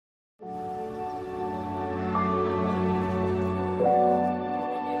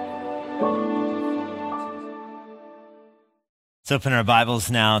Let's open our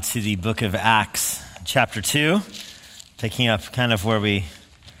Bibles now to the book of Acts, chapter 2, picking up kind of in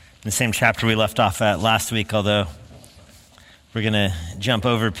the same chapter we left off at last week, although we're going to jump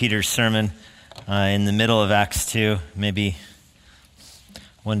over Peter's sermon in the middle of Acts 2. Maybe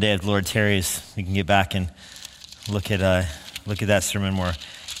one day, if the Lord tarries, we can get back and look at that sermon more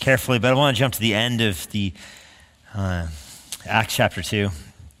carefully. But I want to jump to the end of the Acts chapter 2,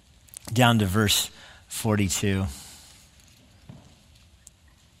 down to verse 42.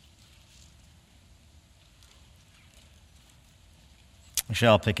 Actually,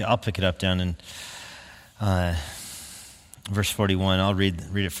 I'll pick it up down in verse 41. I'll read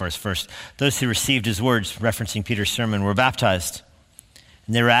it for us first. Those who received his words, referencing Peter's sermon, were baptized.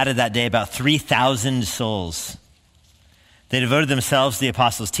 And there were added that day about 3,000 souls. They devoted themselves to the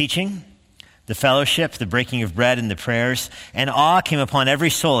apostles' teaching, the fellowship, the breaking of bread, and the prayers. And awe came upon every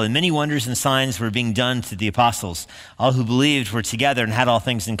soul, and many wonders and signs were being done to the apostles. All who believed were together and had all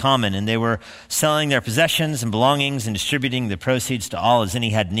things in common. And they were selling their possessions and belongings and distributing the proceeds to all as any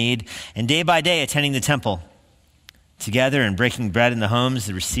had need. And day by day attending the temple together and breaking bread in the homes,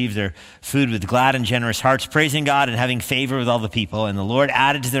 they received their food with glad and generous hearts, praising God and having favor with all the people. And the Lord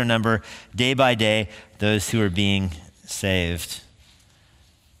added to their number day by day those who were being saved.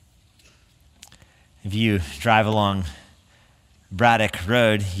 If you drive along Braddock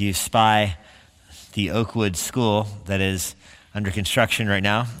Road, you spy the Oakwood School that is under construction right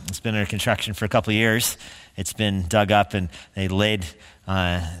now. It's been under construction for a couple of years. It's been dug up, and they laid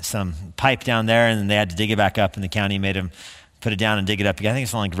some pipe down there, and then they had to dig it back up, and the county made them put it down and dig it up again. I think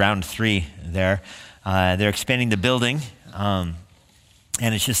it's on like round 3 there. They're expanding the building, and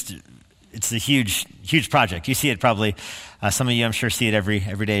it's a huge project. You see it probably. Some of you, I'm sure, see it every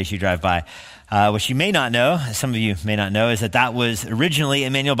day as you drive by. What you may not know, some of you may not know, is that was originally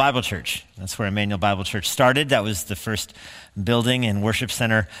Emmanuel Bible Church. That's where Emmanuel Bible Church started. That was the first building and worship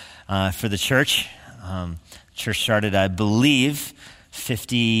center for the church. Church started, I believe,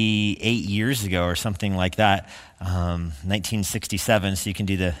 58 years ago or something like that, 1967, so you can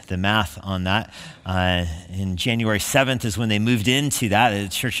do the math on that. In January 7th is when they moved into that. The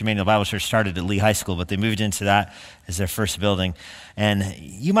Church Emmanuel Bible Church started at Lee High School, but they moved into that as their first building. And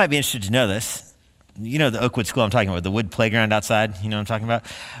you might be interested to know this. You know the Oakwood School I'm talking about, the wood playground outside, you know what I'm talking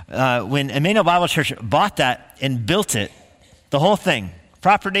about? When Emmanuel Bible Church bought that and built it, the whole thing,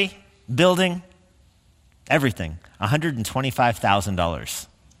 property, building, everything, $125,000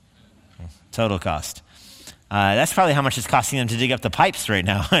 total cost. That's probably how much it's costing them to dig up the pipes right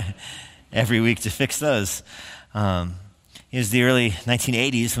now every week to fix those. It was the early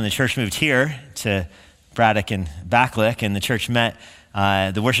 1980s when the church moved here to Braddock and Backlick, and the church met.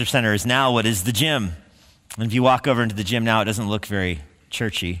 The worship center is now what is the gym. And if you walk over into the gym now, it doesn't look very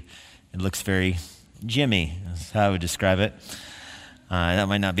churchy. It looks very gymmy, is how I would describe it. That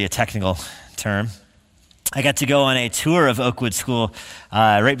might not be a technical term. I got to go on a tour of Oakwood School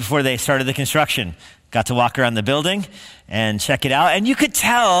right before they started the construction. Got to walk around the building and check it out. And you could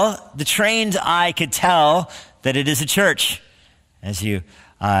tell, the trained eye could tell that it is a church. As you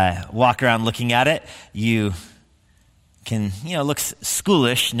walk around looking at it, you can, looks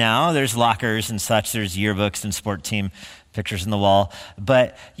schoolish now. There's lockers and such. There's yearbooks and sport team pictures on the wall.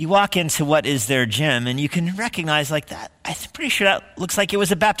 But you walk into what is their gym, and you can recognize like that. I'm pretty sure that looks like it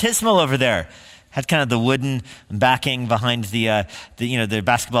was a baptismal over there. Had kind of the wooden backing behind the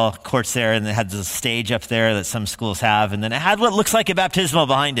basketball courts there, and it had the stage up there that some schools have, and then it had what looks like a baptismal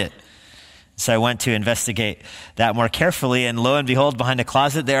behind it. So I went to investigate that more carefully, and lo and behold, behind a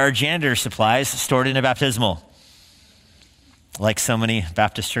closet there are janitor supplies stored in a baptismal, like so many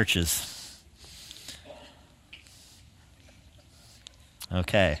Baptist churches.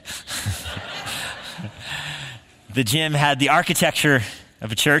 Okay. The gym had the architecture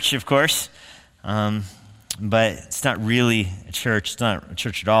of a church, of course. But it's not really a church. It's not a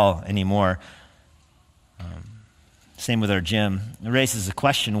church at all anymore. Same with our gym. It raises the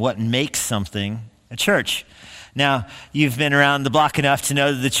question, what makes something a church? Now, you've been around the block enough to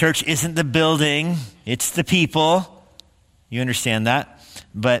know that the church isn't the building, it's the people. You understand that?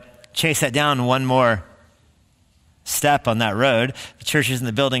 But chase that down one more step on that road. The church isn't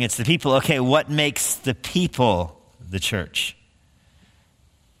the building, it's the people. Okay, what makes the people the church?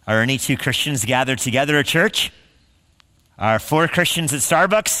 Are any 2 Christians gathered together a church? Are 4 Christians at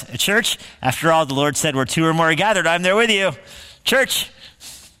Starbucks a church? After all, the Lord said, where 2 or more are gathered, I'm there with you. Church.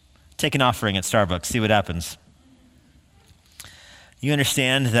 Take an offering at Starbucks, see what happens. You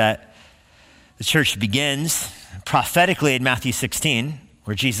understand that the church begins prophetically in Matthew 16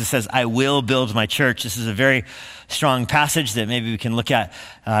 where Jesus says, I will build my church. This is a very strong passage that maybe we can look at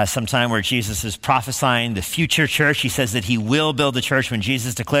sometime, where Jesus is prophesying the future church. He says that he will build the church. When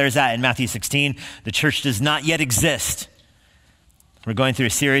Jesus declares that in Matthew 16, the church does not yet exist. We're going through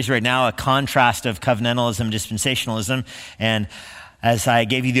a series right now, a contrast of covenantalism, dispensationalism. And as I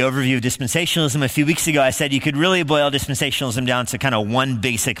gave you the overview of dispensationalism a few weeks ago, I said you could really boil dispensationalism down to kind of one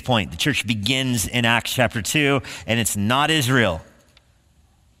basic point. The church begins in Acts chapter 2, and it's not Israel.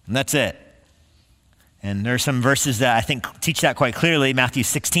 And that's it. And there are some verses that I think teach that quite clearly, Matthew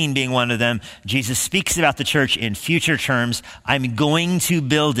 16 being one of them. Jesus speaks about the church in future terms. I'm going to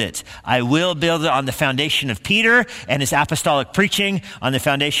build it. I will build it on the foundation of Peter and his apostolic preaching, on the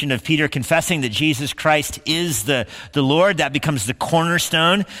foundation of Peter confessing that Jesus Christ is the Lord. That becomes the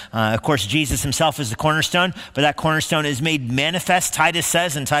cornerstone. Of course, Jesus himself is the cornerstone, but that cornerstone is made manifest, Titus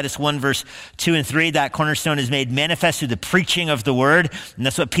says in Titus 1, verse 2 and 3, that cornerstone is made manifest through the preaching of the word. And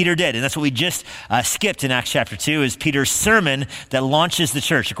that's what Peter did. And that's what we just skipped in Acts chapter 2 is Peter's sermon that launches the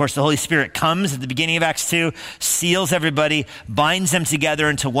church. Of course, the Holy Spirit comes at the beginning of Acts 2, seals everybody, binds them together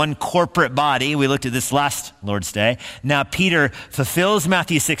into one corporate body. We looked at this last Lord's Day. Now Peter fulfills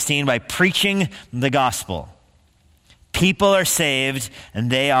Matthew 16 by preaching the gospel. People are saved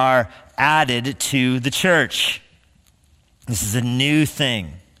and they are added to the church. This is a new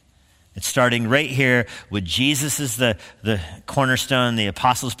thing. It's starting right here with Jesus as the cornerstone, the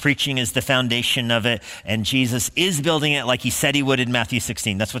apostles' preaching is the foundation of it, and Jesus is building it like he said he would in Matthew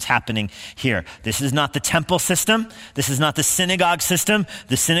 16. That's what's happening here. This is not the temple system. This is not the synagogue system.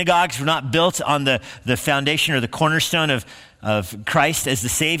 The synagogues were not built on the foundation or the cornerstone of Christ as the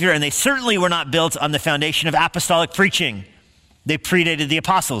Savior, and they certainly were not built on the foundation of apostolic preaching. They predated the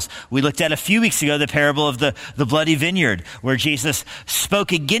apostles. We looked at a few weeks ago the parable of the bloody vineyard, where Jesus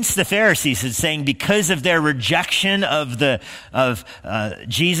spoke against the Pharisees and saying because of their rejection of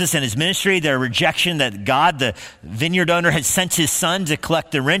Jesus and his ministry, their rejection that God, the vineyard owner, had sent his son to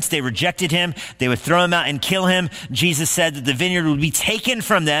collect the rents, they rejected him. They would throw him out and kill him. Jesus said that the vineyard would be taken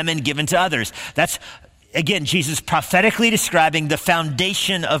from them and given to others. That's, again, Jesus prophetically describing the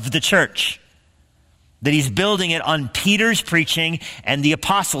foundation of the church. That he's building it on Peter's preaching and the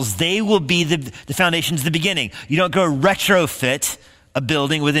apostles. They will be the foundations, the beginning. You don't go retrofit a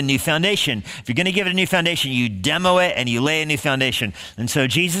building with a new foundation. If you're going to give it a new foundation, you demo it and you lay a new foundation. And so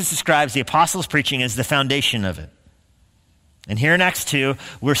Jesus describes the apostles' preaching as the foundation of it. And here in Acts 2,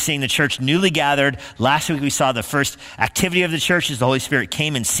 we're seeing the church newly gathered. Last week we saw the first activity of the church as the Holy Spirit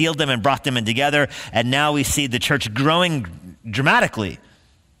came and sealed them and brought them in together. And now we see the church growing dramatically.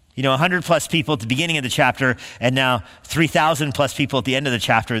 100 plus people at the beginning of the chapter, and now 3,000 plus people at the end of the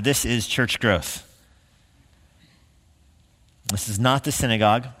chapter. This is church growth. This is not the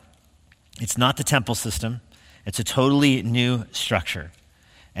synagogue. It's not the temple system. It's a totally new structure,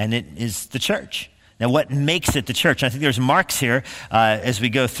 and it is the church. Now, what makes it the church? I think there's marks here as we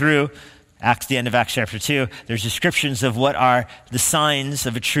go through the end of Acts chapter 2. There's descriptions of what are the signs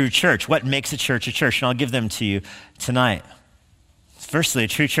of a true church. What makes a church, and I'll give them to you tonight. Firstly, a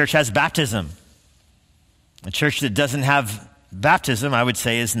true church has baptism. A church that doesn't have baptism, I would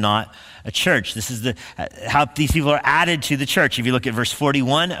say, is not a church. This is how these people are added to the church. If you look at verse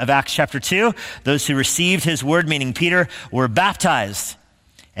 41 of Acts chapter 2, those who received his word, meaning Peter, were baptized.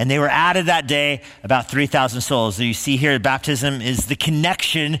 And they were added that day, about 3,000 souls. So you see here, baptism is the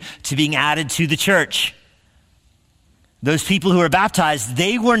connection to being added to the church. Those people who were baptized,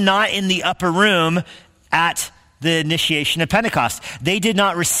 they were not in the upper room at the initiation of Pentecost. They did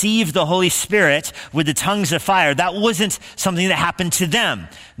not receive the Holy Spirit with the tongues of fire. That wasn't something that happened to them.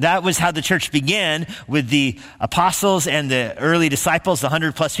 That was how the church began with the apostles and the early disciples, the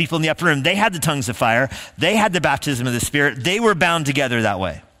 100 plus people in the upper room. They had the tongues of fire. They had the baptism of the Spirit. They were bound together that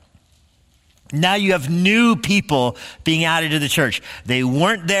way. Now you have new people being added to the church. They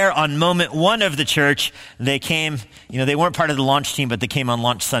weren't there on moment one of the church. They came, they weren't part of the launch team, but they came on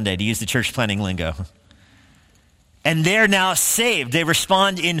launch Sunday, to use the church planning lingo. And they're now saved. They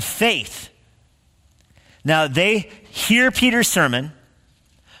respond in faith. Now they hear Peter's sermon.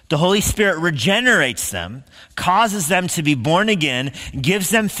 The Holy Spirit regenerates them, causes them to be born again,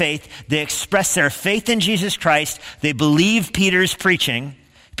 gives them faith. They express their faith in Jesus Christ. They believe Peter's preaching,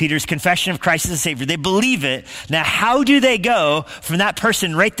 Peter's confession of Christ as a Savior. They believe it. Now, how do they go from that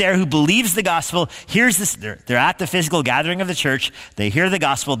person right there who believes the gospel? Here's this, they're at the physical gathering of the church. They hear the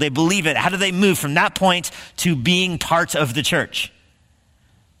gospel. They believe it. How do they move from that point to being part of the church?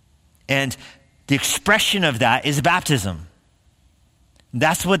 And the expression of that is baptism.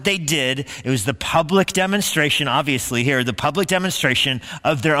 That's what they did. It was the public demonstration, obviously here, the public demonstration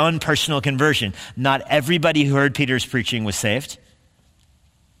of their own personal conversion. Not everybody who heard Peter's preaching was saved.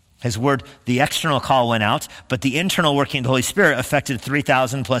 His word, the external call went out, but the internal working of the Holy Spirit affected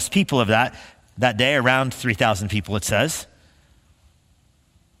 3,000 plus people of that day, around 3,000 people, it says.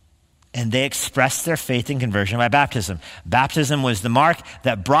 And they expressed their faith and conversion by baptism. Baptism was the mark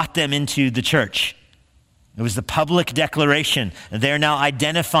that brought them into the church. It was the public declaration. They're now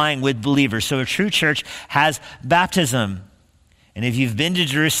identifying with believers. So a true church has baptism. And if you've been to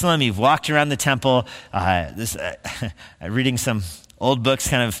Jerusalem, you've walked around the temple, reading some old books,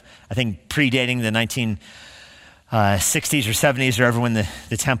 kind of, I think, predating the 1960s or 70s, or ever when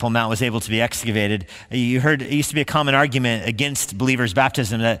the Temple Mount was able to be excavated. You heard, it used to be a common argument against believers'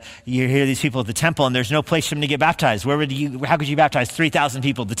 baptism, that you hear these people at the temple and there's no place for them to get baptized. How could you baptize 3,000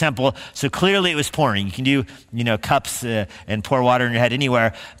 people at the temple? So clearly it was pouring. You can do, cups and pour water in your head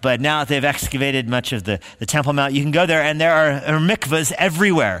anywhere. But now that they've excavated much of the Temple Mount, you can go there and there are mikvahs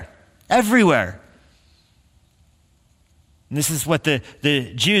everywhere. Everywhere. And this is what the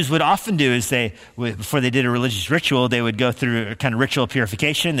Jews would often do, is before they did a religious ritual, they would go through a kind of ritual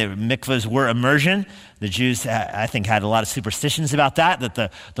purification. The mikvahs were immersion. The Jews, I think, had a lot of superstitions about that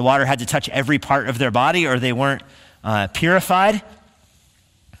the water had to touch every part of their body or they weren't purified.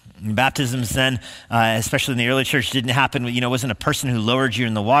 And baptisms then, especially in the early church, didn't happen. It wasn't a person who lowered you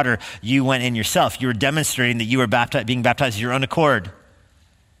in the water. You went in yourself. You were demonstrating that you were being baptized of your own accord.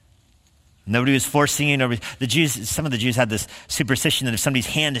 Nobody was forcing you. Some of the Jews had this superstition that if somebody's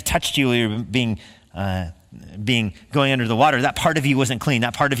hand touched you, you were going under the water, that part of you wasn't clean.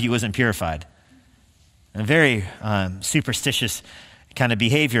 That part of you wasn't purified. A very superstitious kind of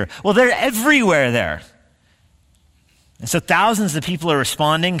behavior. Well, they're everywhere there. And so thousands of people are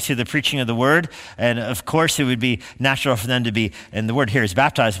responding to the preaching of the word. And of course, it would be natural for them to be, and the word here is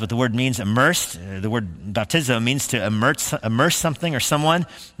baptized, but the word means immersed. The word baptizo means to immerse something or someone.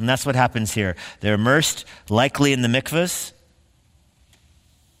 And that's what happens here. They're immersed, likely in the mikvahs,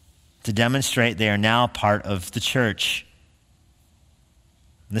 to demonstrate they are now part of the church.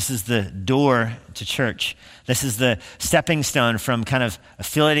 This is the door to church. This is the stepping stone from kind of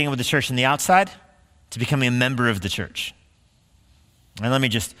affiliating with the church on the outside to becoming a member of the church. And let me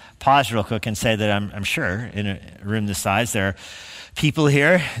just pause real quick and say that I'm sure in a room this size, there are people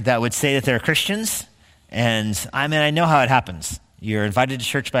here that would say that they're Christians. And I know how it happens. You're invited to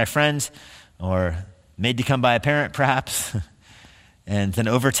church by a friend or made to come by a parent, perhaps. And then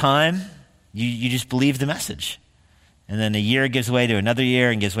over time, you just believe the message. And then a year gives way to another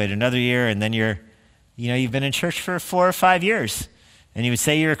year and gives way to another year. And then you've been in church for 4 or 5 years. And you would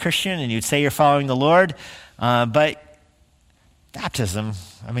say you're a Christian and you would say you're following the Lord. But baptism,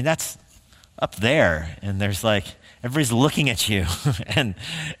 that's up there. And there's everybody's looking at you and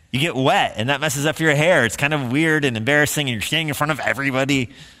you get wet and that messes up your hair. It's kind of weird and embarrassing and you're standing in front of everybody.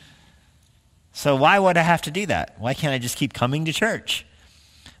 So why would I have to do that? Why can't I just keep coming to church?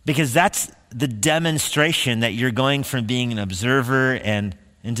 Because that's the demonstration that you're going from being an observer and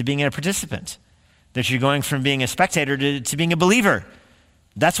into being a participant. That you're going from being a spectator to being a believer.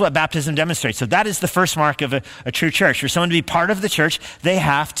 That's what baptism demonstrates. So that is the first mark of a true church. For someone to be part of the church, they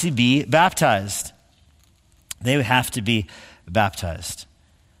have to be baptized. They have to be baptized.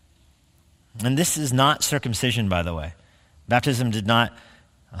 And this is not circumcision, by the way.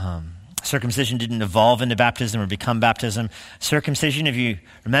 Circumcision didn't evolve into baptism or become baptism. Circumcision, if you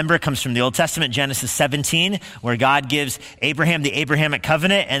remember, comes from the Old Testament, Genesis 17, where God gives Abraham the Abrahamic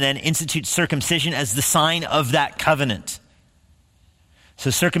covenant and then institutes circumcision as the sign of that covenant. So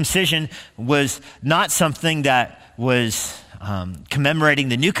circumcision was not something that was commemorating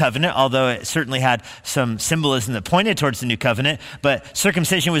the new covenant, although it certainly had some symbolism that pointed towards the new covenant. But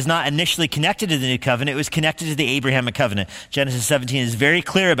circumcision was not initially connected to the new covenant. It was connected to the Abrahamic covenant. Genesis 17 is very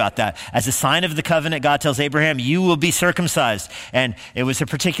clear about that. As a sign of the covenant, God tells Abraham, you will be circumcised. And it was a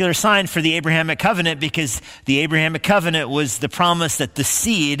particular sign for the Abrahamic covenant because the Abrahamic covenant was the promise that the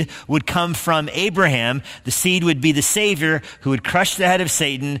seed would come from Abraham. The seed would be the Savior who would crush the head of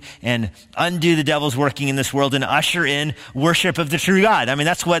Satan and undo the devil's working in this world and usher in worship of the true God.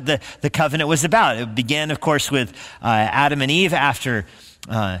 That's what the covenant was about. It began, of course, with Adam and Eve. After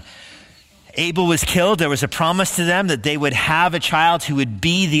Abel was killed, there was a promise to them that they would have a child who would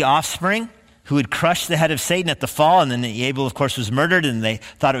be the offspring, who would crush the head of Satan at the fall. And then Abel, of course, was murdered, and they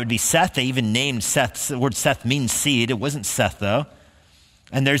thought it would be Seth. They even named Seth. The word Seth means seed. It wasn't Seth, though.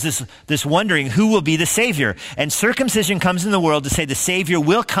 And there's this wondering, who will be the Savior? And circumcision comes in the world to say the Savior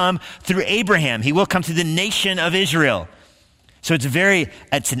will come through Abraham. He will come through the nation of Israel. So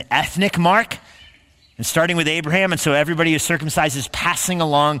it's an ethnic mark, and starting with Abraham, and so everybody who's circumcised is passing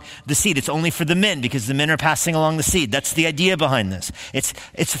along the seed. It's only for the men because the men are passing along the seed. That's the idea behind this.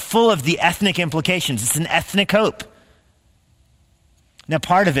 It's full of the ethnic implications. It's an ethnic hope. Now,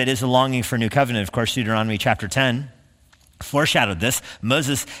 part of it is a longing for a new covenant. Of course, Deuteronomy chapter 10 foreshadowed this.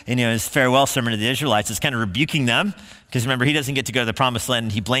 Moses, in his farewell sermon to the Israelites, is kind of rebuking them, because remember, he doesn't get to go to the promised land,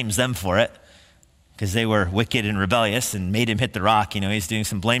 and he blames them for it, because they were wicked and rebellious and made him hit the rock. He's doing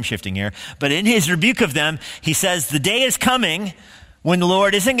some blame shifting here. But in his rebuke of them, he says, the day is coming when the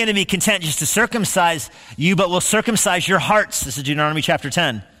Lord isn't going to be content just to circumcise you, but will circumcise your hearts. This is Deuteronomy chapter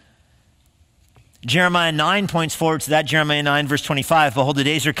 10. Jeremiah 9 points forward to that. Jeremiah 9, verse 25. Behold, the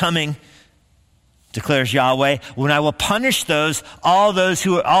days are coming, declares Yahweh, when I will punish all those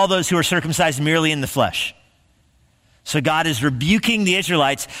who are circumcised merely in the flesh. So God is rebuking the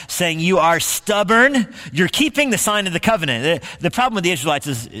Israelites, saying, you are stubborn. You're keeping the sign of the covenant. The problem with the Israelites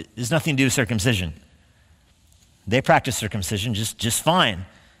is nothing to do with circumcision. They practice circumcision just fine.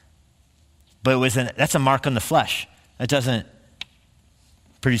 But that's a mark on the flesh. That doesn't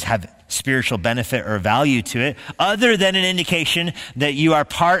have spiritual benefit or value to it, other than an indication that you are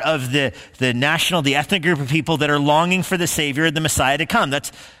part of the ethnic group of people that are longing for the Savior, the Messiah, to come.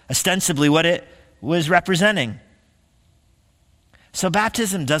 That's ostensibly what it was representing. So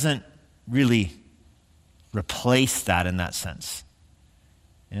baptism doesn't really replace that in that sense.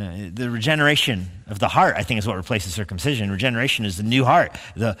 The regeneration of the heart, I think, is what replaces circumcision. Regeneration is the new heart.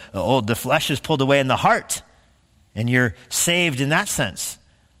 The flesh is pulled away in the heart, and you're saved in that sense.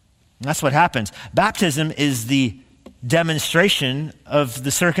 And that's what happens. Baptism is the demonstration of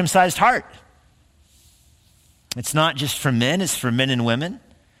the circumcised heart. It's not just for men, it's for men and women.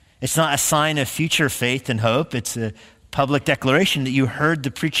 It's not a sign of future faith and hope. It's a public declaration that you heard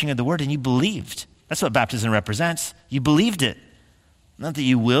the preaching of the word and you believed. That's what baptism represents. You believed it. Not that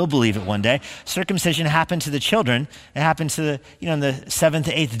you will believe it one day. Circumcision happened to the children. It happened to in the 7th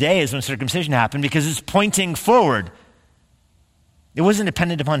to 8th day is when circumcision happened, because it's pointing forward. It wasn't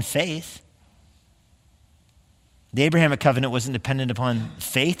dependent upon faith. The Abrahamic covenant wasn't dependent upon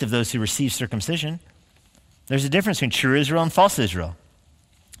faith of those who received circumcision. There's a difference between true Israel and false Israel.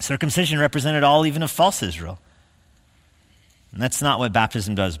 Circumcision represented all even of false Israel. And that's not what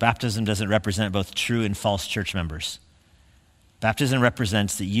baptism does. Baptism doesn't represent both true and false church members. Baptism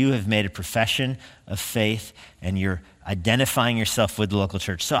represents that you have made a profession of faith and you're identifying yourself with the local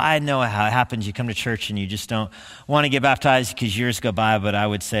church. So I know how it happens. You come to church and you just don't want to get baptized because years go by, but I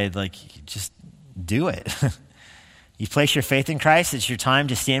would say, just do it. You place your faith in Christ. It's your time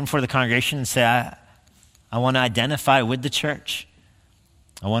to stand before the congregation and say, I want to identify with the church.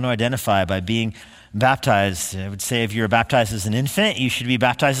 I want to identify by being baptized. I would say if you're baptized as an infant, you should be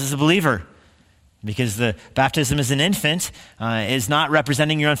baptized as a believer, because the baptism as an infant is not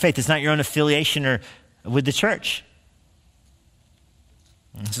representing your own faith. It's not your own affiliation or with the church.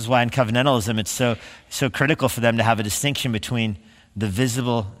 And this is why in covenantalism it's so critical for them to have a distinction between the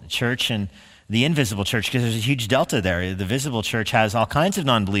visible church and the invisible church, because there's a huge delta there. The visible church has all kinds of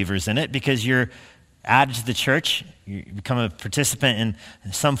non-believers in it because you're added to the church. You become a participant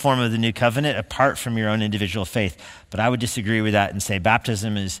in some form of the new covenant apart from your own individual faith. But I would disagree with that and say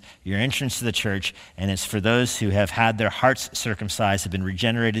baptism is your entrance to the church, and it's for those who have had their hearts circumcised, have been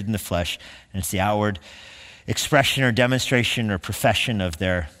regenerated in the flesh, and it's the outward expression or demonstration or profession of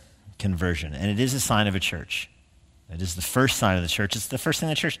their conversion. And it is a sign of a church. It is the first sign of the church. It's the first thing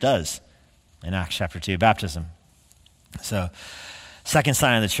the church does in Acts chapter 2, baptism. So, second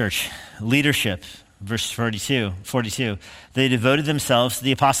sign of the church, leadership. Verse 42, they devoted themselves to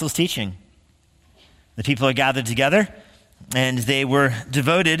the apostles' teaching. The people are gathered together, and they were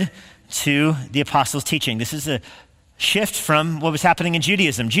devoted to the apostles' teaching. This is a shift from what was happening in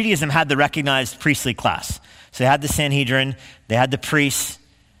Judaism. Judaism had the recognized priestly class. So they had the Sanhedrin, they had the priests,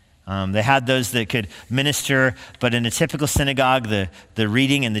 they had those that could minister, but in a typical synagogue, the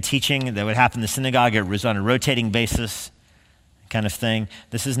reading and the teaching that would happen in the synagogue, it was on a rotating basis kind of thing.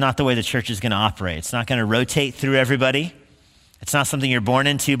 This is not the way the church is going to operate. It's not going to rotate through everybody. It's not something you're born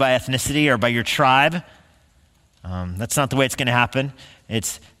into by ethnicity or by your tribe. That's not the way it's going to happen.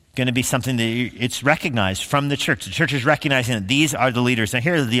 It's going to be something that it's recognized from the church. The church is recognizing that these are the leaders. And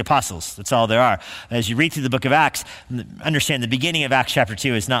here are the apostles. That's all there are. As you read through the book of Acts, understand the beginning of Acts chapter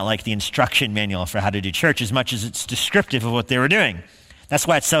 2 is not like the instruction manual for how to do church as much as it's descriptive of what they were doing. That's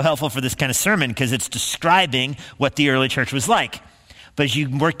why it's so helpful for this kind of sermon, because it's describing what the early church was like. But as you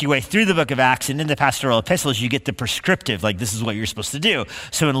work your way through the book of Acts and in the pastoral epistles, you get the prescriptive, like this is what you're supposed to do.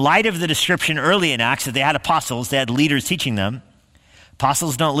 So in light of the description early in Acts that they had apostles, they had leaders teaching them.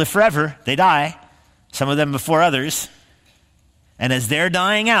 Apostles don't live forever. They die, some of them before others. And as they're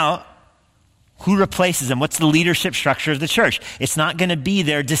dying out, who replaces them? What's the leadership structure of the church? It's not going to be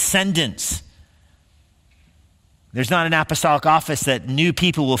their descendants. There's not an apostolic office that new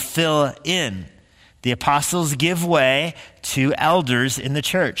people will fill in. The apostles give way to elders in the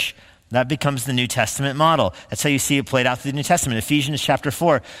church. That becomes the New Testament model. That's how you see it played out through the New Testament. Ephesians chapter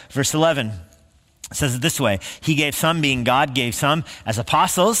 4, verse 11 says it this way. He gave some, being God, gave some as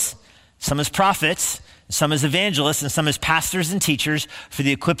apostles, some as prophets, some as evangelists, and some as pastors and teachers for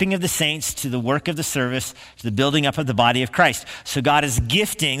the equipping of the saints to the work of the service, to the building up of the body of Christ. So God is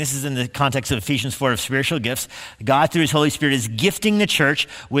gifting, this is in the context of Ephesians 4 of spiritual gifts, God through his Holy Spirit is gifting the church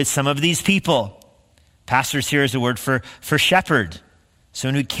with some of these people. Pastors here is a word for shepherd,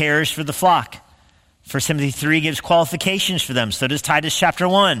 someone who cares for the flock. 1 Timothy 3 gives qualifications for them. So does Titus chapter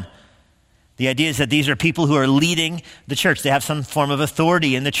 1. The idea is that these are people who are leading the church. They have some form of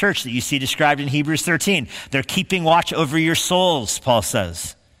authority in the church that you see described in Hebrews 13. They're keeping watch over your souls, Paul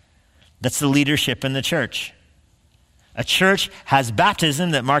says. That's the leadership in the church. A church has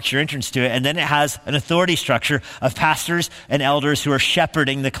baptism that marks your entrance to it, and then it has an authority structure of pastors and elders who are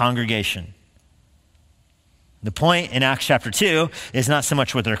shepherding the congregation. The point in Acts chapter 2 is not so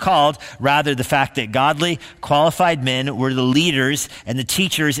much what they're called, rather the fact that godly, qualified men were the leaders and the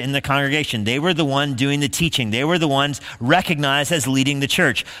teachers in the congregation. They were the one doing the teaching. They were the ones recognized as leading the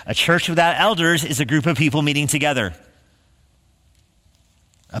church. A church without elders is a group of people meeting together.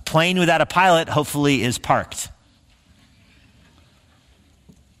 A plane without a pilot hopefully is parked.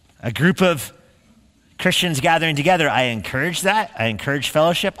 A group of Christians gathering together, I encourage that. I encourage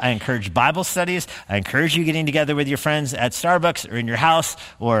fellowship. I encourage Bible studies. I encourage you getting together with your friends at Starbucks or in your house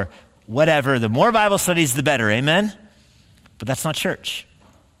or whatever. The more Bible studies, the better. Amen? But that's not church.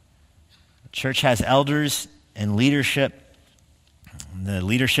 Church has elders and leadership. The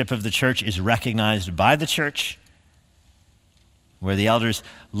leadership of the church is recognized by the church, where the elders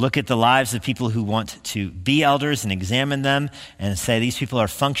look at the lives of people who want to be elders and examine them and say these people are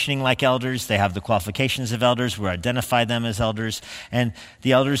functioning like elders. They have the qualifications of elders. We identify them as elders. And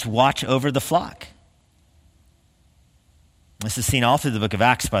the elders watch over the flock. This is seen all through the book of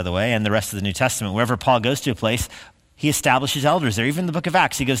Acts, by the way, and the rest of the New Testament. Wherever Paul goes to a place, he establishes elders there. Even in the book of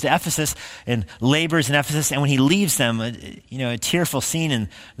Acts, he goes to Ephesus and labors in Ephesus. And when he leaves them, a tearful scene in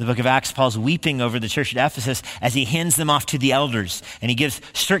the book of Acts, Paul's weeping over the church at Ephesus as he hands them off to the elders. And he gives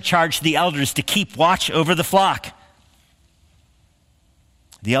strict charge to the elders to keep watch over the flock.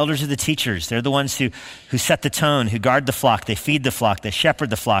 The elders are the teachers. They're the ones who set the tone, who guard the flock. They feed the flock. They shepherd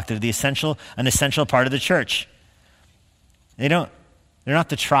the flock. They're an essential part of the church. They're not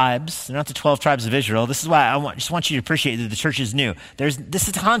the tribes. They're not the 12 tribes of Israel. This is why I just want you to appreciate that the church is new.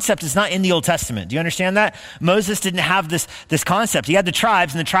 This concept is not in the Old Testament. Do you understand that? Moses didn't have this concept. He had the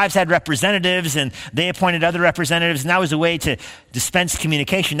tribes, and the tribes had representatives, and they appointed other representatives, and that was a way to dispense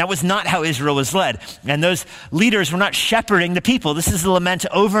communication. That was not how Israel was led. And those leaders were not shepherding the people. This is the lament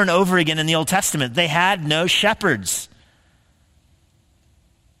over and over again in the Old Testament. They had no shepherds.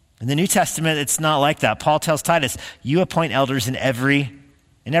 In the New Testament, it's not like that. Paul tells Titus, you appoint elders in every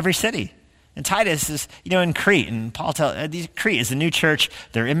city. And Titus is, in Crete. And Paul tells, Crete is a new church.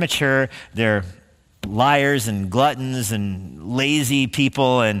 They're immature. They're liars and gluttons and lazy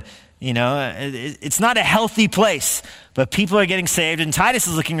people. And, it's not a healthy place. But people are getting saved. And Titus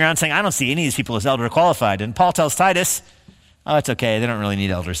is looking around saying, I don't see any of these people as elder qualified. And Paul tells Titus, oh, it's okay. They don't really need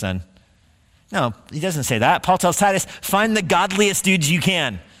elders then. No, he doesn't say that. Paul tells Titus, find the godliest dudes you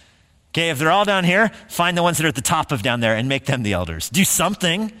can. Okay, if they're all down here, find the ones that are at the top of down there and make them the elders. Do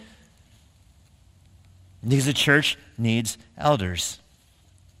something. Because the church needs elders.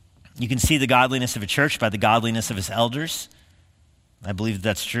 You can see the godliness of a church by the godliness of its elders. I believe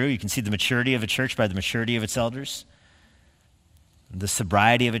that's true. You can see the maturity of a church by the maturity of its elders. The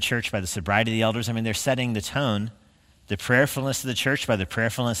sobriety of a church by the sobriety of the elders. They're setting the tone. The prayerfulness of the church by the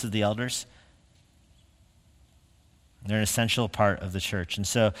prayerfulness of the elders. They're an essential part of the church. And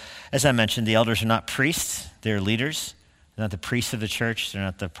so, as I mentioned, the elders are not priests. They're leaders. They're not the priests of the church. They're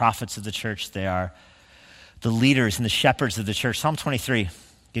not the prophets of the church. They are the leaders and the shepherds of the church. Psalm 23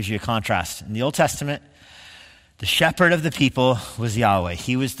 gives you a contrast. In the Old Testament, the shepherd of the people was Yahweh.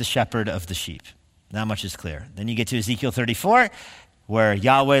 He was the shepherd of the sheep. That much is clear. Then you get to Ezekiel 34, where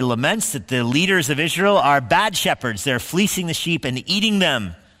Yahweh laments that the leaders of Israel are bad shepherds. They're fleecing the sheep and eating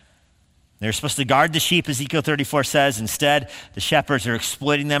them. They're supposed to guard the sheep, Ezekiel 34 says. Instead, the shepherds are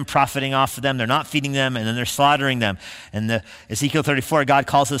exploiting them, profiting off of them. They're not feeding them, and then they're slaughtering them. And Ezekiel 34, God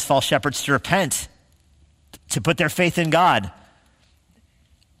calls those false shepherds to repent, to put their faith in God.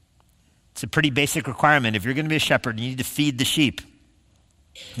 It's a pretty basic requirement. If you're going to be a shepherd, you need to feed the sheep.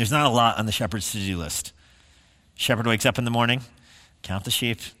 There's not a lot on the shepherd's to-do list. Shepherd wakes up in the morning, count the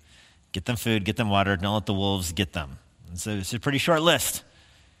sheep, get them food, get them water, don't let the wolves get them. And so it's a pretty short list.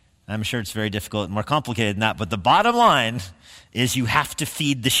 I'm sure it's very difficult and more complicated than that, but the bottom line is you have to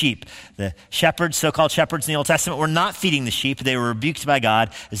feed the sheep. The shepherds, so-called shepherds in the Old Testament, were not feeding the sheep. They were rebuked by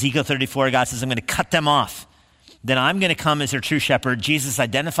God. Ezekiel 34, God says, I'm going to cut them off. Then I'm going to come as their true shepherd. Jesus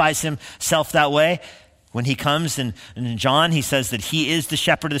identifies himself that way. When he comes in John, he says that he is the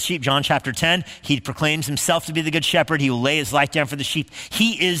shepherd of the sheep. John chapter 10, he proclaims himself to be the good shepherd. He will lay his life down for the sheep.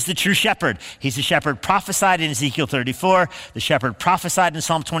 He is the true shepherd. He's the shepherd prophesied in Ezekiel 34, the shepherd prophesied in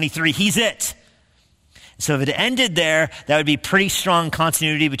Psalm 23. He's it. So if it ended there, that would be pretty strong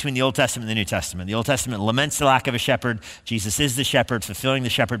continuity between the Old Testament and the New Testament. The Old Testament laments the lack of a shepherd. Jesus is the shepherd, fulfilling the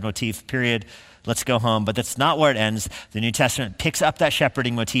shepherd motif, period. Let's go home. But that's not where it ends. The New Testament picks up that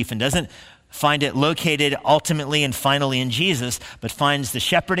shepherding motif and doesn't find it located ultimately and finally in Jesus, but finds the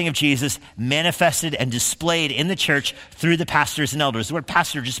shepherding of Jesus manifested and displayed in the church through the pastors and elders. The word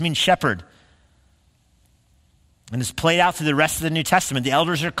pastor just means shepherd. And it's played out through the rest of the New Testament. The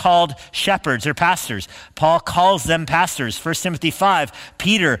elders are called shepherds or pastors. Paul calls them pastors. 1 Timothy 5,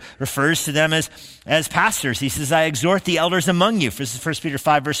 Peter refers to them as pastors. He says, I exhort the elders among you. This is 1 Peter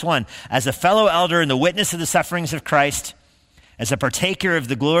 5, verse 1. As a fellow elder in the witness of the sufferings of Christ, as a partaker of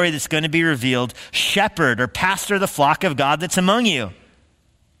the glory that's going to be revealed, shepherd or pastor the flock of God that's among you,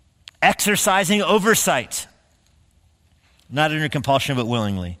 exercising oversight, not under compulsion, but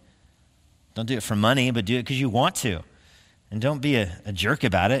willingly. Don't do it for money, but do it because you want to. And don't be a jerk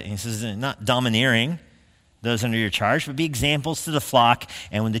about it. He says, not domineering those under your charge, but be examples to the flock.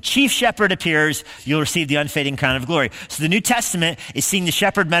 And when the chief shepherd appears, you'll receive the unfading crown of glory. So the New Testament is seeing the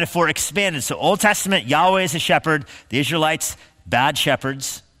shepherd metaphor expanded. So Old Testament, Yahweh is a shepherd. The Israelites, bad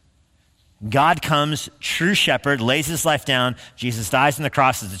shepherds. God comes, true shepherd, lays his life down. Jesus dies on the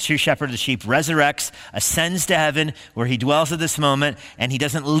cross as the true shepherd of the sheep, resurrects, ascends to heaven where he dwells at this moment, and he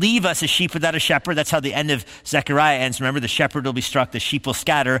doesn't leave us a sheep without a shepherd. That's how the end of Zechariah ends. Remember, the shepherd will be struck, the sheep will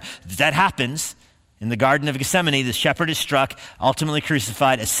scatter. That happens. In the Garden of Gethsemane, the shepherd is struck, ultimately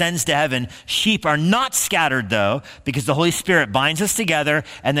crucified, ascends to heaven. Sheep are not scattered, though, because the Holy Spirit binds us together,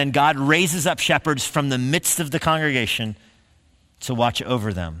 and then God raises up shepherds from the midst of the congregation to watch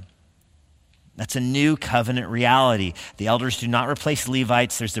over them. That's a new covenant reality. The elders do not replace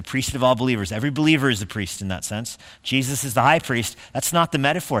Levites. There's the priest of all believers. Every believer is a priest in that sense. Jesus is the high priest. That's not the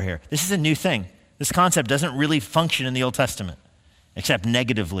metaphor here. This is a new thing. This concept doesn't really function in the Old Testament, except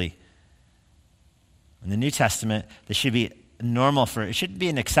negatively. In the New Testament, this should be normal it should be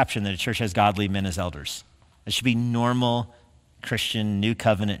an exception that a church has godly men as elders. It should be normal Christian New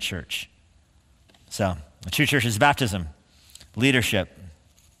Covenant church. So, a true church is baptism, leadership.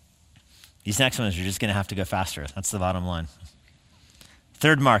 These next ones are just going to have to go faster. That's the bottom line.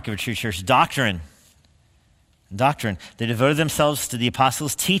 Third mark of a true church, doctrine. Doctrine. They devoted themselves to the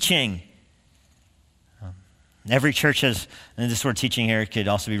apostles' teaching. Every church has, and this word teaching here could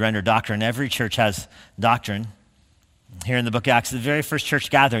also be rendered doctrine. Every church has doctrine. Here in the book of Acts, the very first church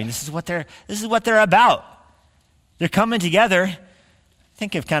gathering, this is what they're about. They're coming together.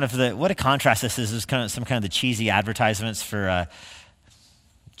 Think of kind of what a contrast this is. It's kind of some kind of the cheesy advertisements for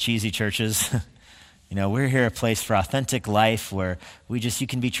cheesy churches. We're here a place for authentic life where you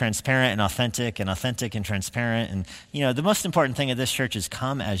can be transparent and authentic and transparent. And, the most important thing at this church is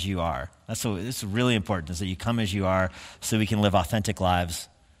come as you are. This is really important, is that you come as you are so we can live authentic lives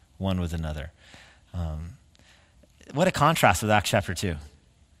one with another. What a contrast with Acts chapter 2.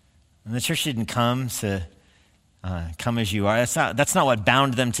 And the church didn't come to come as you are. That's not what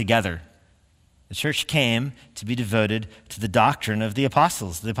bound them together. The church came to be devoted to the doctrine of the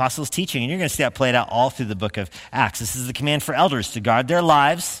apostles' teaching. And you're going to see that played out all through the book of Acts. This is the command for elders to guard their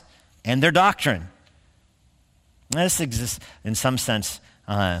lives and their doctrine. Now, this exists in some sense.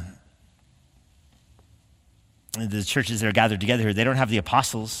 The churches that are gathered together here, they don't have the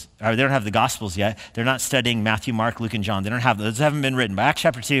apostles, or they don't have the gospels yet. They're not studying Matthew, Mark, Luke, and John. Those haven't been written. By Acts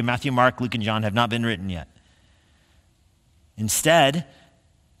chapter 2, Matthew, Mark, Luke, and John have not been written yet. Instead,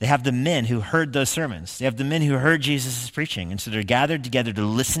 they have the men who heard those sermons. They have the men who heard Jesus' preaching. And so they're gathered together to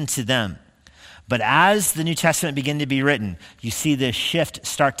listen to them. But as the New Testament began to be written, you see this shift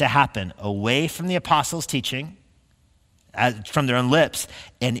start to happen away from the apostles' teaching, from their own lips,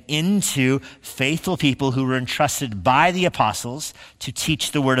 and into faithful people who were entrusted by the apostles to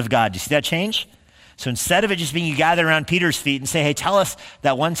teach the word of God. Do you see that change? So instead of it just being you gather around Peter's feet and say, hey, tell us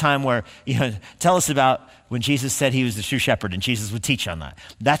that one time where, tell us about when Jesus said he was the true shepherd, and Jesus would teach on that.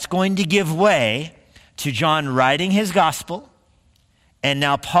 That's going to give way to John writing his gospel, and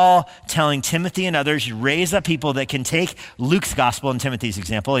now Paul telling Timothy and others, raise up people that can take Luke's gospel in Timothy's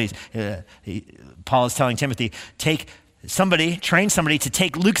example. Paul is telling Timothy, train somebody to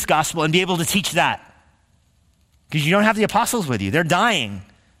take Luke's gospel and be able to teach that. Because you don't have the apostles with you. They're dying.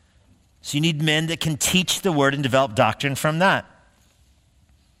 So you need men that can teach the word and develop doctrine from that.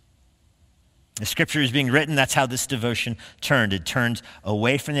 The scripture is being written. That's how this devotion turned. It turned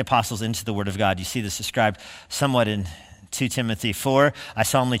away from the apostles into the word of God. You see this described somewhat in 2 Timothy 4. I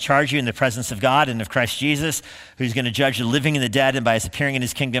solemnly charge you in the presence of God and of Christ Jesus, who's going to judge the living and the dead, and by his appearing in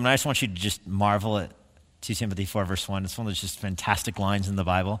his kingdom. And I just want you to just marvel at 2 Timothy 4 verse 1. It's one of those just fantastic lines in the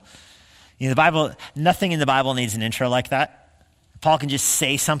Bible. You know, the Bible, nothing in the Bible needs an intro like that. Paul can just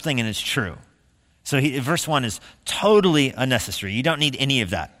say something and it's true. So verse 1 is totally unnecessary. You don't need any of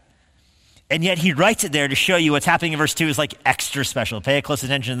that. And yet he writes it there to show you what's happening in verse 2 is like extra special. Pay close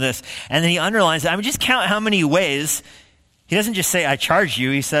attention to this. And then he underlines it. I mean, just count how many ways. He doesn't just say, I charge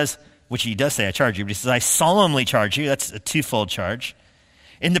you. He says, which he does say, I charge you, but he says, I solemnly charge you. That's a twofold charge.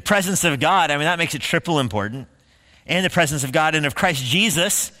 In the presence of God, I mean, that makes it triple important. In the presence of God and of Christ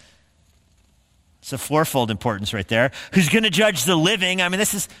Jesus, it's a fourfold importance right there. Who's going to judge the living? I mean,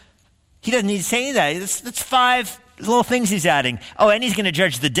 he doesn't need to say that. That's 5 little things he's adding. Oh, and he's going to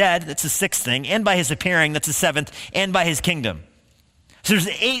judge the dead. That's the 6th thing. And by his appearing, that's the 7th. And by his kingdom. So there's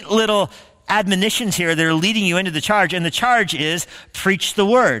 8 little admonitions here that are leading you into the charge. And the charge is preach the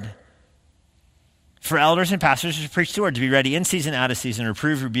word. For elders and pastors to preach the word, to be ready in season, out of season,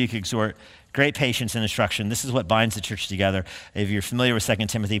 reprove, rebuke, exhort, great patience and instruction. This is what binds the church together. If you're familiar with 2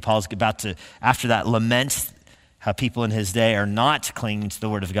 Timothy, Paul's about to, after that, lament how people in his day are not clinging to the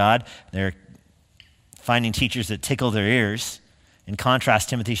word of God. They're finding teachers that tickle their ears. In contrast,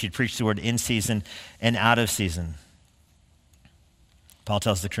 Timothy should preach the word in season and out of season. Paul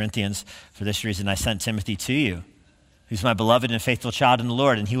tells the Corinthians, for this reason I sent Timothy to you, who's my beloved and faithful child in the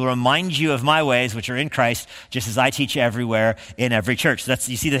Lord, and he will remind you of my ways, which are in Christ, just as I teach everywhere in every church. So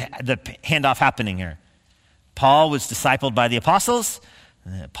you see the handoff happening here. Paul was discipled by the apostles.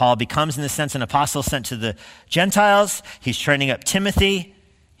 Paul becomes, in this sense, an apostle sent to the Gentiles. He's training up Timothy.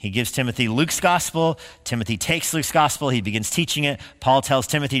 He gives Timothy Luke's gospel. Timothy takes Luke's gospel. He begins teaching it. Paul tells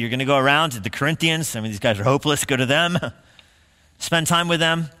Timothy, you're going to go around to the Corinthians. I mean, these guys are hopeless. Go to them. Spend time with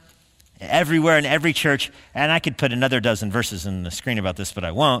them. Everywhere in every church. And I could put another dozen verses on the screen about this, but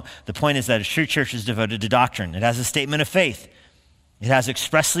I won't. The point is that a true church is devoted to doctrine. It has a statement of faith. It has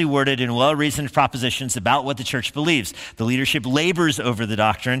expressly worded and well-reasoned propositions about what the church believes. The leadership labors over the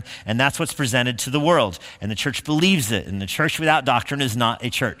doctrine, and that's what's presented to the world. And the church believes it. And the church without doctrine is not a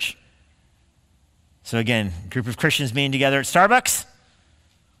church. So again, a group of Christians meeting together at Starbucks,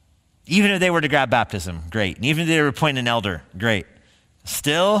 even if they were to grab baptism, great. And even if they were appointing an elder, great.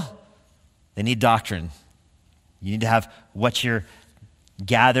 Still, they need doctrine. You need to have what you're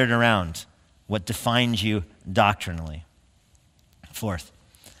gathered around, what defines you doctrinally. 4th,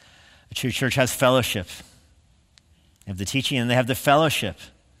 a true church has fellowship. They have the teaching and they have the fellowship.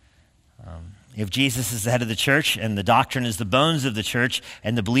 If Jesus is the head of the church and the doctrine is the bones of the church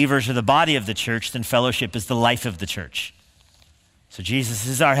and the believers are the body of the church, then fellowship is the life of the church. So Jesus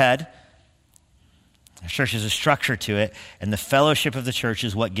is our head. Our church has a structure to it, and the fellowship of the church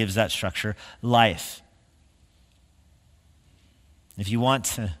is what gives that structure life. If you want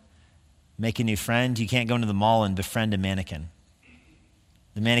to make a new friend, you can't go into the mall and befriend a mannequin.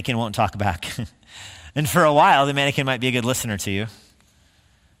 The mannequin won't talk back. And for a while, the mannequin might be a good listener to you.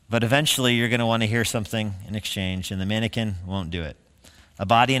 But eventually, you're going to want to hear something in exchange, and the mannequin won't do it. A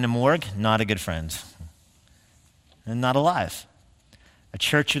body in a morgue, not a good friend. And not alive. A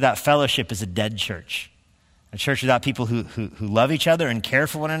church without fellowship is a dead church. A church without people who love each other and care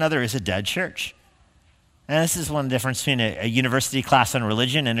for one another is a dead church. And this is one difference between a university class on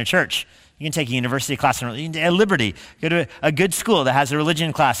religion and a church. You can take a university class on religion at Liberty. Go to a good school that has a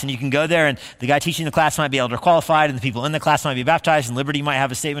religion class, and you can go there, and the guy teaching the class might be elder qualified, and the people in the class might be baptized, and Liberty might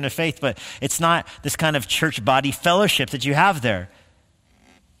have a statement of faith, but it's not this kind of church body fellowship that you have there.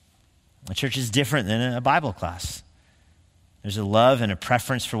 A church is different than a Bible class. There's a love and a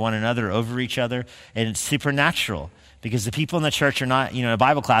preference for one another over each other, and it's supernatural. Because the people in the church are not, in a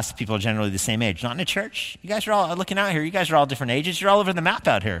Bible class, the people are generally the same age. Not in a church. You guys are all looking out here. You guys are all different ages. You're all over the map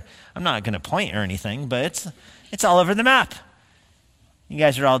out here. I'm not going to point or anything, but it's all over the map. You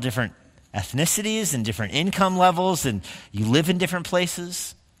guys are all different ethnicities and different income levels, and you live in different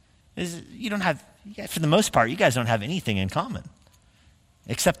places. For the most part, you guys don't have anything in common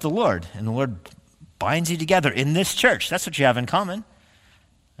except the Lord. And the Lord binds you together in this church. That's what you have in common.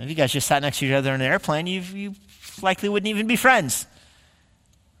 If you guys just sat next to each other in an airplane, you likely wouldn't even be friends.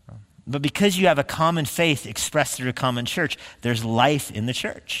 But because you have a common faith expressed through a common church, there's life in the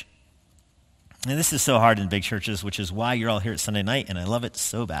church. And this is so hard in big churches, which is why you're all here at Sunday night, and I love it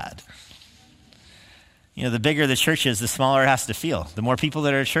so bad. The bigger the church is, the smaller it has to feel. The more people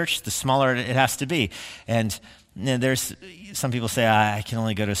that are at church, the smaller it has to be. And There's some people say, I can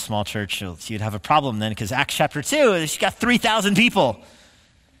only go to a small church. So you'd have a problem then, because Acts chapter 2, you got 3,000 people.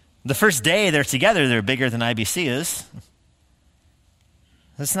 The first day they're together, they're bigger than IBC is.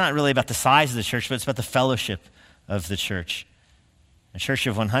 It's not really about the size of the church, but it's about the fellowship of the church. A church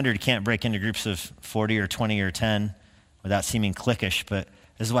of 100 can't break into groups of 40 or 20 or 10 without seeming cliquish, but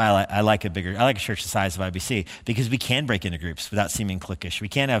this is why I like a church the size of IBC, because we can break into groups without seeming cliquish. We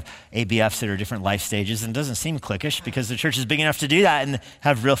can have ABFs that are different life stages, and it doesn't seem cliquish because the church is big enough to do that and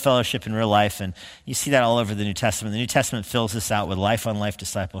have real fellowship in real life. And you see that all over the New Testament. The New Testament fills this out with life-on-life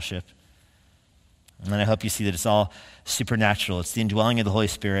discipleship. And I hope you see that it's all supernatural. It's the indwelling of the Holy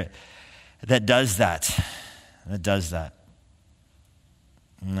Spirit that does that.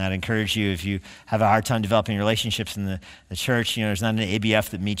 And I'd encourage you, if you have a hard time developing relationships in the church, there's not an ABF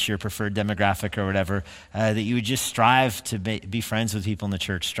that meets your preferred demographic or whatever, that you would just strive to be friends with people in the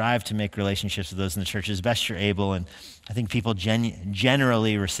church, strive to make relationships with those in the church as best you're able. And I think people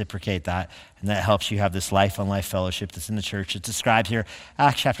generally reciprocate that, and that helps you have this life-on-life fellowship that's in the church. It's described here,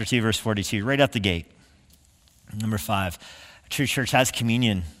 Acts chapter 2, verse 42, right out the gate. Number 5, a true church has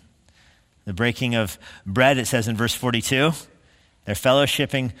communion. The breaking of bread, it says in verse 42, they're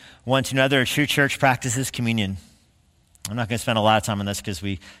fellowshipping one to another. A true church practices communion. I'm not going to spend a lot of time on this because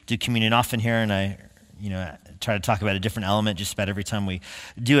we do communion often here, and I try to talk about a different element just about every time we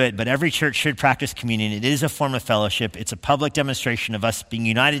do it. But every church should practice communion. It is a form of fellowship. It's a public demonstration of us being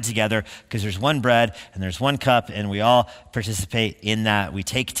united together because there's one bread and there's one cup, and we all participate in that. We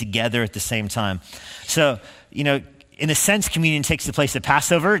take together at the same time. So, in a sense, communion takes the place of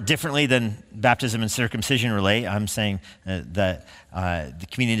Passover differently than baptism and circumcision relate. I'm saying that the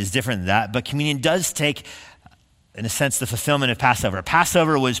communion is different than that. But communion does take, in a sense, the fulfillment of Passover.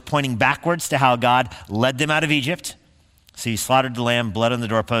 Passover was pointing backwards to how God led them out of Egypt. So you slaughtered the lamb, blood on the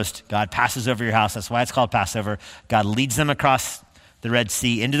doorpost. God passes over your house. That's why it's called Passover. God leads them across the Red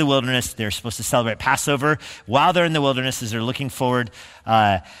Sea into the wilderness. They're supposed to celebrate Passover while they're in the wilderness as they're looking forward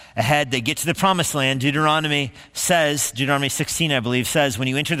ahead. They get to the promised land. Deuteronomy 16, I believe, says, when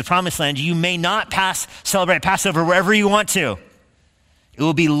you enter the promised land, you may not celebrate Passover wherever you want to. It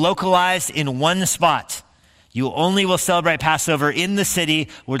will be localized in one spot. You only will celebrate Passover in the city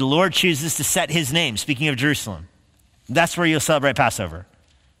where the Lord chooses to set his name, speaking of Jerusalem. That's where you'll celebrate Passover.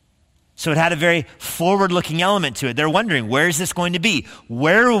 So it had a very forward-looking element to it. They're wondering, where is this going to be?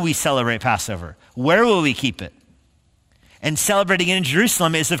 Where will we celebrate Passover? Where will we keep it? And celebrating it in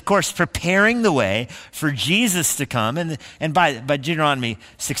Jerusalem is, of course, preparing the way for Jesus to come. And by Deuteronomy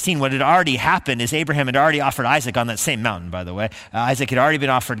 16, what had already happened is Abraham had already offered Isaac on that same mountain, by the way. Isaac had already been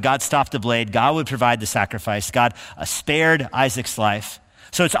offered. God stopped the blade. God would provide the sacrifice. God spared Isaac's life.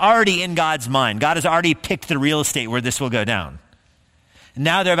 So it's already in God's mind. God has already picked the real estate where this will go down.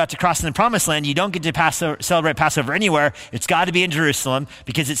 Now they're about to cross in the promised land. You don't get to celebrate Passover anywhere. It's got to be in Jerusalem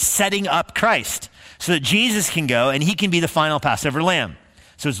because it's setting up Christ so that Jesus can go and he can be the final Passover lamb.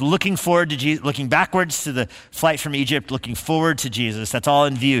 So it's looking forward to looking backwards to the flight from Egypt, looking forward to Jesus. That's all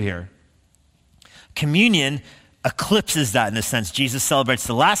in view here. Communion eclipses that in a sense. Jesus celebrates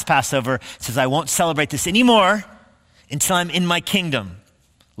the last Passover, says, I won't celebrate this anymore until I'm in my kingdom.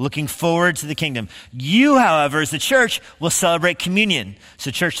 Looking forward to the kingdom. You, however, as the church, will celebrate communion.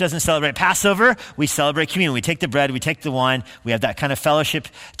 So church doesn't celebrate Passover. We celebrate communion. We take the bread, we take the wine. We have that kind of fellowship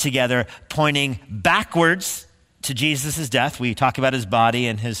together, pointing backwards to Jesus' death. We talk about his body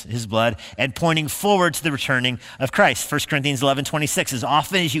and his blood, and pointing forward to the returning of Christ. 1 Corinthians 11:26, as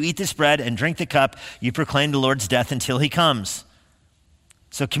often as you eat this bread and drink the cup, you proclaim the Lord's death until he comes.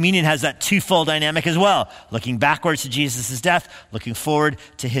 So communion has that twofold dynamic as well. Looking backwards to Jesus' death, looking forward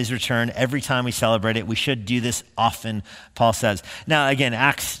to his return. Every time we celebrate it, we should do this often, Paul says. Now, again,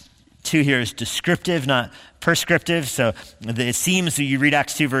 Acts 2 here is descriptive, not prescriptive. So it seems that you read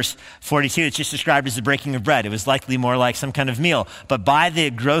Acts 2 verse 42, it's just described as the breaking of bread. It was likely more like some kind of meal. But by the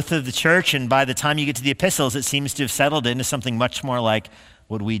growth of the church and by the time you get to the epistles, it seems to have settled into something much more like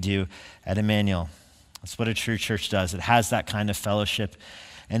what we do at Emmanuel. That's what a true church does. It has that kind of fellowship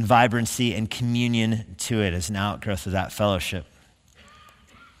and vibrancy and communion to it as an outgrowth of that fellowship.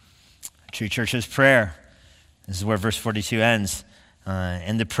 A true church has prayer. This is where verse 42 ends.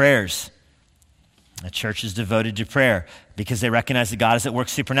 And the prayers. A church is devoted to prayer because they recognize that God is at work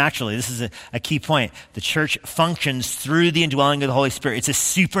supernaturally. This is a key point. The church functions through the indwelling of the Holy Spirit. It's a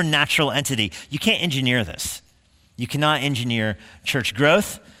supernatural entity. You can't engineer this. You cannot engineer church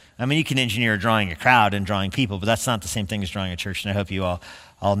growth. I mean, you can engineer drawing a crowd and drawing people, but that's not the same thing as drawing a church, and I hope you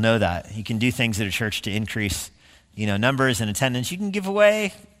all know that. You can do things at a church to increase, numbers and attendance. You can give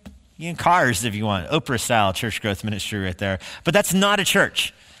away, cars if you want. Oprah-style church growth ministry right there. But that's not a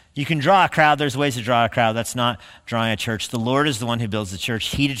church. You can draw a crowd. There's ways to draw a crowd. That's not drawing a church. The Lord is the one who builds the church.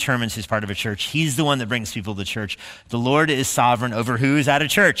 He determines who's part of a church. He's the one that brings people to church. The Lord is sovereign over who's at a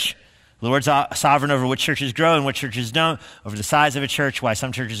church. The Lord's sovereign over which churches grow and which churches don't, over the size of a church, why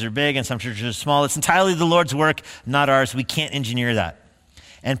some churches are big and some churches are small. It's entirely the Lord's work, not ours. We can't engineer that.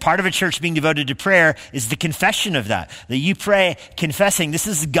 And part of a church being devoted to prayer is the confession of that you pray confessing this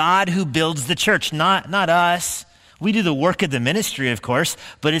is God who builds the church, not us. We do the work of the ministry, of course,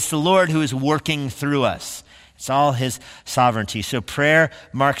 but it's the Lord who is working through us. It's all his sovereignty. So prayer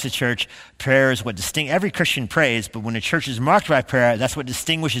marks a church. Prayer is what every Christian prays, but when a church is marked by prayer, that's what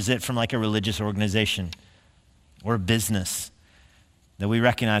distinguishes it from like a religious organization or a business. That we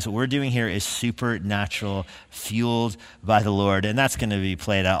recognize what we're doing here is supernatural, fueled by the Lord, and that's going to be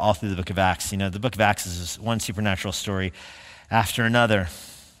played out all through the book of Acts. The book of Acts is one supernatural story after another.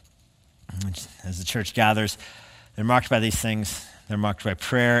 As the church gathers, they're marked by these things. They're marked by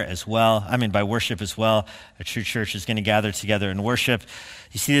prayer as well. By worship as well. A true church is going to gather together in worship.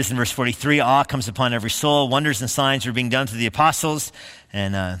 You see this in verse 43. Awe comes upon every soul. Wonders and signs are being done through the apostles.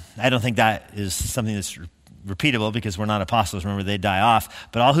 And I don't think that is something that's repeatable because we're not apostles. Remember, they die off.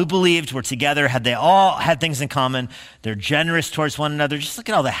 But all who believed were together. They all had things in common. They're generous towards one another. Just look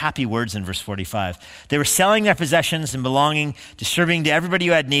at all the happy words in verse 45. They were selling their possessions and belonging, distributing to everybody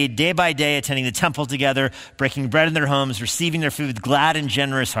who had need, day by day, attending the temple together, breaking bread in their homes, receiving their food with glad and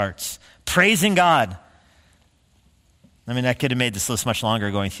generous hearts, praising God. I could have made this list much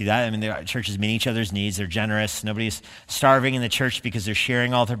longer going through that. The churches meet each other's needs. They're generous. Nobody's starving in the church because they're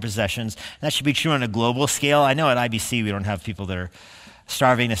sharing all their possessions. And that should be true on a global scale. I know at IBC we don't have people that are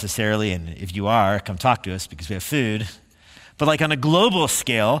starving necessarily, and if you are, come talk to us because we have food. But like on a global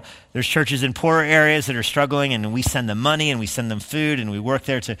scale, there's churches in poorer areas that are struggling, and we send them money and we send them food and we work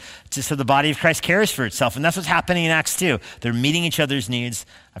there so the body of Christ cares for itself. And that's what's happening in Acts 2. They're meeting each other's needs.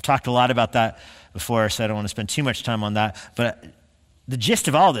 I've talked a lot about that before, so I don't want to spend too much time on that. But the gist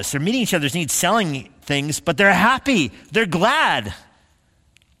of all this, they're meeting each other's needs, selling things, but they're happy. They're glad.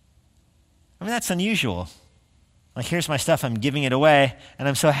 That's unusual. Like, here's my stuff. I'm giving it away, and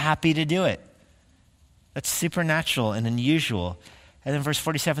I'm so happy to do it. That's supernatural and unusual. And then verse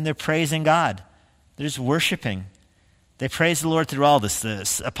 47, they're praising God. They're just worshiping. They praise the Lord through all this.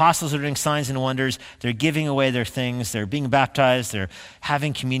 The apostles are doing signs and wonders. They're giving away their things. They're being baptized. They're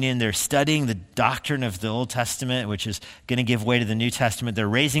having communion. They're studying the doctrine of the Old Testament, which is going to give way to the New Testament. They're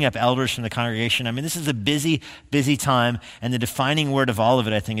raising up elders from the congregation. This is a busy, busy time. And the defining word of all of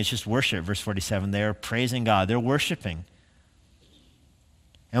it, I think, is just worship. Verse 47, they are praising God. They're worshiping.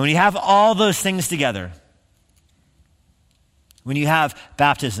 And when you have all those things together, when you have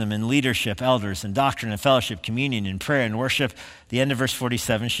baptism and leadership, elders and doctrine and fellowship, communion and prayer and worship, the end of verse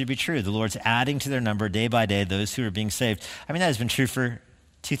 47 should be true. The Lord's adding to their number day by day those who are being saved. That has been true for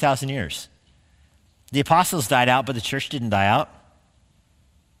 2,000 years. The apostles died out, but the church didn't die out.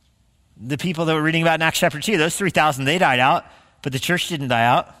 The people that we're reading about in Acts chapter 2, those 3,000, they died out, but the church didn't die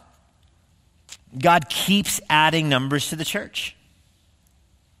out. God keeps adding numbers to the church.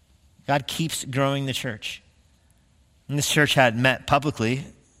 God keeps growing the church. And this church had met publicly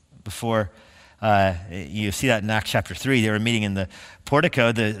before. You see that in Acts chapter 3. They were meeting in the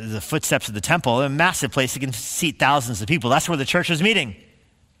portico, the footsteps of the temple, a massive place that can seat thousands of people. That's where the church was meeting.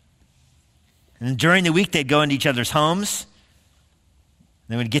 And during the week, they'd go into each other's homes.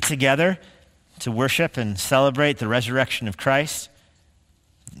 They would get together to worship and celebrate the resurrection of Christ.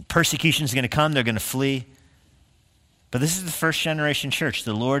 Persecution is going to come. They're going to flee. But this is the first generation church,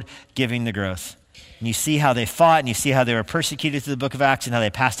 the Lord giving the growth. And you see how they fought, and you see how they were persecuted through the book of Acts, and how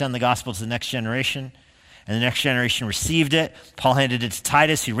they passed down the gospel to the next generation. And the next generation received it. Paul handed it to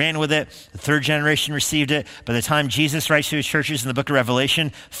Titus, who ran with it. The third generation received it. By the time Jesus writes to his churches in the book of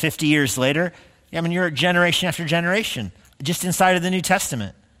Revelation, 50 years later, you're generation after generation, just inside of the New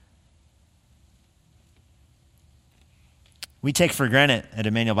Testament. We take for granted at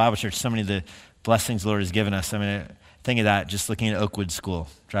Emmanuel Bible Church so many of the blessings the Lord has given us. Think of that just looking at Oakwood School,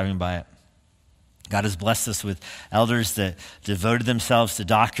 driving by it. God has blessed us with elders that devoted themselves to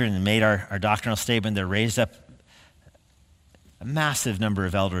doctrine and made our doctrinal statement. They're raised up a massive number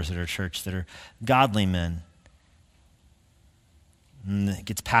of elders at our church that are godly men. And it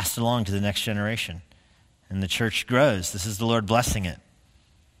gets passed along to the next generation. And the church grows. This is the Lord blessing it.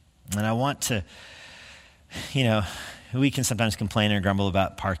 And I want to, we can sometimes complain or grumble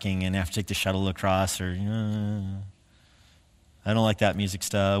about parking and have to take the shuttle across, or I don't like that music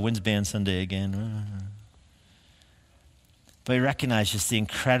stuff. When's band Sunday again? But we recognize just the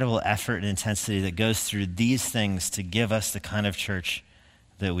incredible effort and intensity that goes through these things to give us the kind of church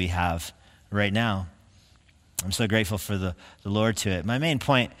that we have right now. I'm so grateful for the Lord to it. My main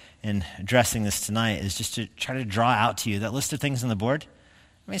point in addressing this tonight is just to try to draw out to you that list of things on the board.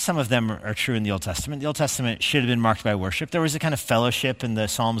 I mean, some of them are true in the Old Testament. The Old Testament should have been marked by worship. There was a kind of fellowship in the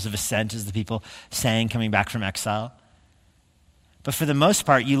Psalms of Ascent as the people sang coming back from exile. But for the most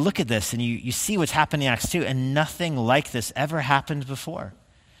part, you look at this and you see what's happened in Acts 2, and nothing like this ever happened before.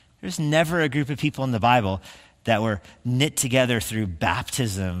 There's never a group of people in the Bible that were knit together through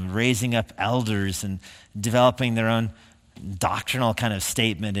baptism, raising up elders and developing their own doctrinal kind of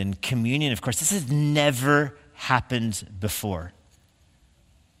statement and communion. Of course, this has never happened before.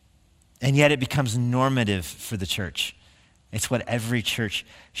 And yet it becomes normative for the church. It's what every church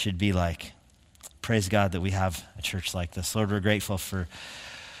should be like. Praise God that we have a church like this. Lord, we're grateful for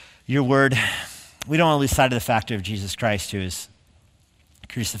your word. We don't want to lose sight of the fact of Jesus Christ, who is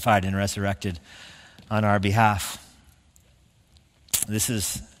crucified and resurrected on our behalf. This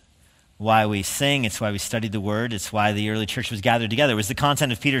is why we sing. It's why we studied the word. It's why the early church was gathered together. It was the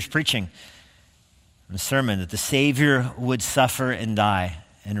content of Peter's preaching in the sermon, that the Savior would suffer and die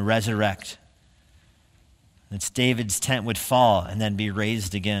and resurrect. That David's tent would fall and then be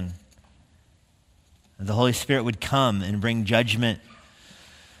raised again. That the Holy Spirit would come and bring judgment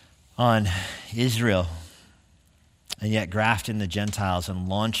on Israel, and yet graft in the Gentiles and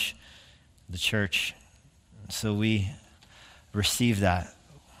launch the church. So we receive that.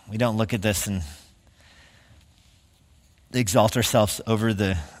 We don't look at this and exalt ourselves over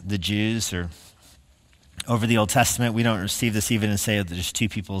the Jews or over the Old Testament. We don't receive this even and say that there's two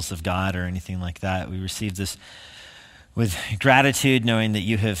peoples of God or anything like that. We receive this with gratitude, knowing that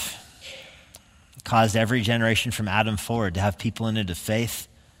you have caused every generation from Adam forward to have people in it of faith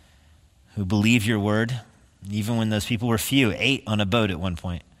who believe your word. Even when those people were few, 8 on a boat at one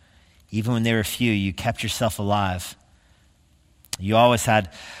point. Even when they were few, you kept yourself alive. You always had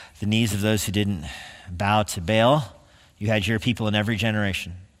the needs of those who didn't bow to Baal. You had your people in every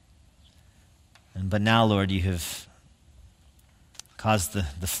generation. But now, Lord, you have caused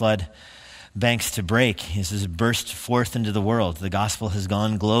the flood banks to break. This has burst forth into the world. The gospel has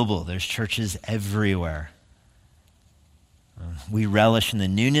gone global. There's churches everywhere. We relish in the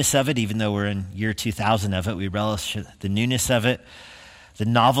newness of it, even though we're in year 2000 of it. We relish the newness of it, the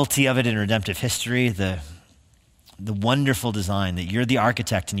novelty of it in redemptive history, the wonderful design that you're the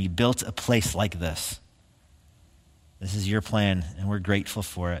architect and you built a place like this. This is your plan, and we're grateful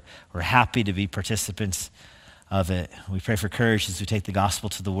for it. We're happy to be participants of it. We pray for courage as we take the gospel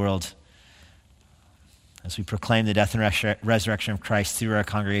to the world, as we proclaim the death and resurrection of Christ through our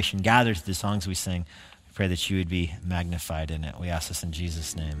congregation, gather to the songs we sing. We pray that you would be magnified in it. We ask this in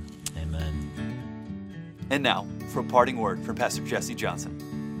Jesus' name. Amen. And now, for a parting word from Pastor Jesse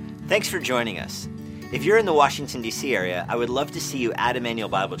Johnson. Thanks for joining us. If you're in the Washington, D.C. area, I would love to see you at Emmanuel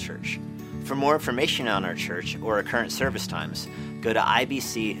Bible Church. For more information on our church or our current service times, go to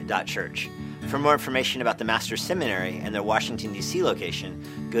ibc.church. For more information about the Master's Seminary and their Washington, D.C.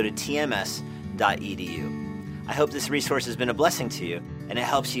 location, go to tms.edu. I hope this resource has been a blessing to you, and it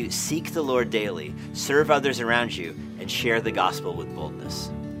helps you seek the Lord daily, serve others around you, and share the gospel with boldness.